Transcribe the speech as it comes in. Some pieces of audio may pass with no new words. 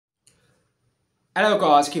Hello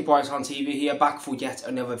guys, Keep Right on TV here, back for yet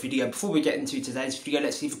another video. Before we get into today's video,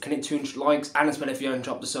 let's see if we can hit 200 likes, and as well if you haven't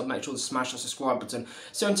dropped the sub, make sure to smash the subscribe button.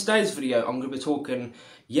 So in today's video, I'm going to be talking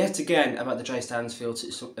yet again about the Stansfield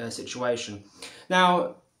situation.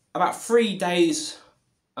 Now, about 3 days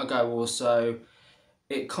ago or so,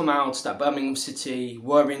 it come out that Birmingham City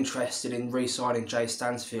were interested in re-signing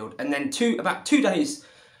Stansfield, and then about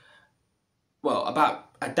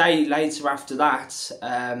a day later after that,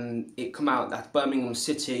 it come out that Birmingham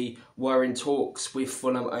City were in talks with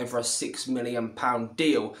Fulham over a £6 million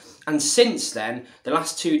deal. And since then, the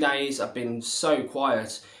last 2 days have been so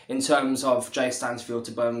quiet in terms of Stansfield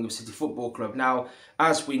to Birmingham City Football Club. Now,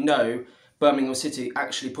 as we know, Birmingham City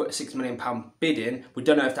actually put a £6 million bid in. We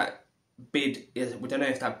don't know if that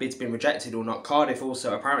bid's been rejected or not. Cardiff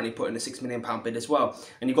also apparently put in a £6 million bid as well,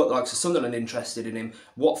 and you've got the likes of Sunderland interested in him,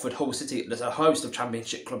 Watford, Hull City. There's a host of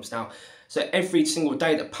Championship clubs now, so every single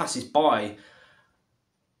day that passes by,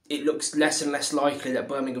 it looks less and less likely that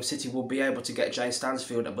Birmingham City will be able to get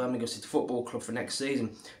Stansfield at Birmingham City Football Club for next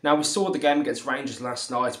season. Now, we saw the game against Rangers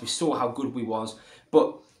last night, we saw how good we was,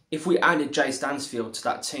 but if we added Stansfield to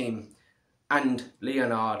that team and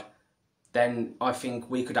Leonard, then I think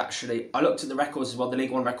we could actually... I looked at the records as well, the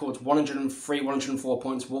League One records, 103, 104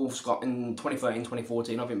 points Wolves got in 2013,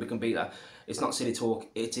 2014. I think we can beat that. It's not silly talk,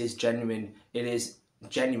 it is genuine. It is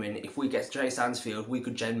genuine. If we get Stansfield, we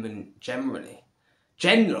could generally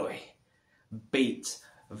beat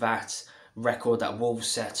that record that Wolves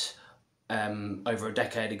set over a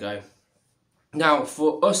decade ago. Now,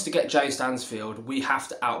 for us to get Stansfield, we have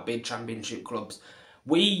to outbid Championship clubs.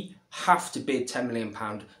 We have to bid £10 million.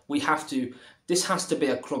 This has to be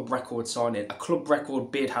a club record signing. A club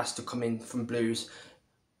record bid has to come in from Blues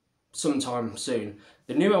sometime soon.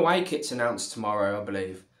 The new away kit's announced tomorrow, I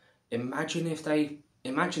believe. Imagine if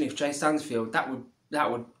Stansfield, that would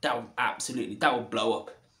blow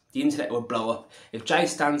up. The internet would blow up. If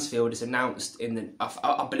Stansfield is announced in the,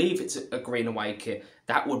 I believe it's a green away kit,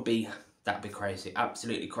 that'd be crazy,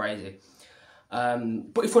 absolutely crazy.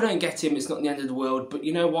 But if we don't get him, it's not the end of the world. But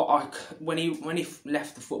you know what? When he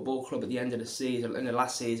left the football club at the end of the season, in the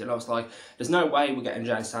last season, I was like, "There's no way we're getting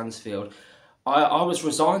Stansfield." I was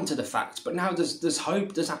resigned to the fact, but now there's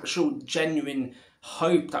hope. There's actual genuine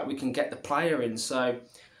hope that we can get the player in. So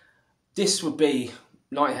this would be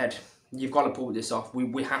Knighthead. You've got to pull this off.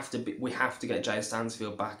 We have to get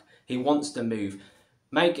Stansfield back. He wants to move.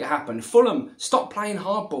 Make it happen. Fulham, stop playing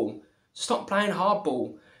hardball. Stop playing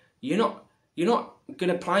hardball. You're not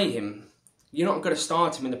going to play him. You're not going to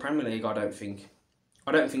start him in the Premier League, I don't think.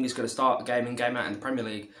 I don't think he's going to start game in, game out in the Premier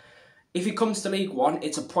League. If he comes to League One,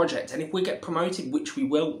 it's a project. And if we get promoted, which we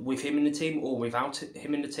will with him in the team or without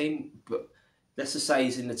him in the team, but let's just say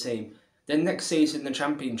he's in the team, then next season, the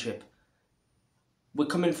Championship, we're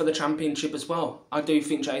coming for the Championship as well. I do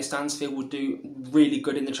think Stansfield will do really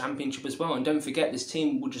good in the Championship as well. And don't forget, this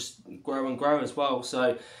team will just grow and grow as well.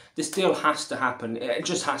 So this deal has to happen. It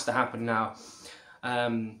just has to happen now.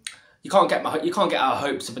 You can't get our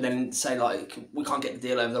hopes up and then say, like, we can't get the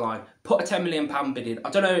deal over the line. Put a £10 million bid in. I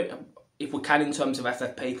don't know if we can in terms of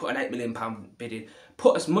FFP. Put an £8 million bid in.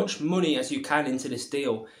 Put as much money as you can into this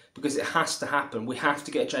deal, because it has to happen. We have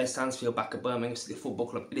to get Stansfield back at Birmingham City Football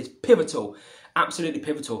Club. It is pivotal, absolutely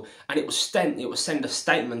pivotal, and it will send a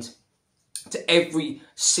statement to every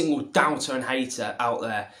single doubter and hater out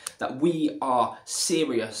there that we are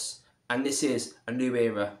serious and this is a new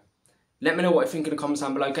era. Let me know what you think in the comments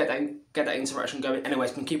down below. Get that interaction going. Anyways,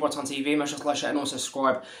 you can keep watching on TV, make sure to like, share, and also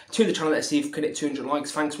subscribe to the channel. Let's see if we can hit 200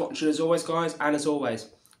 likes. Thanks for watching as always, guys, and as always,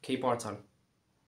 keep right on.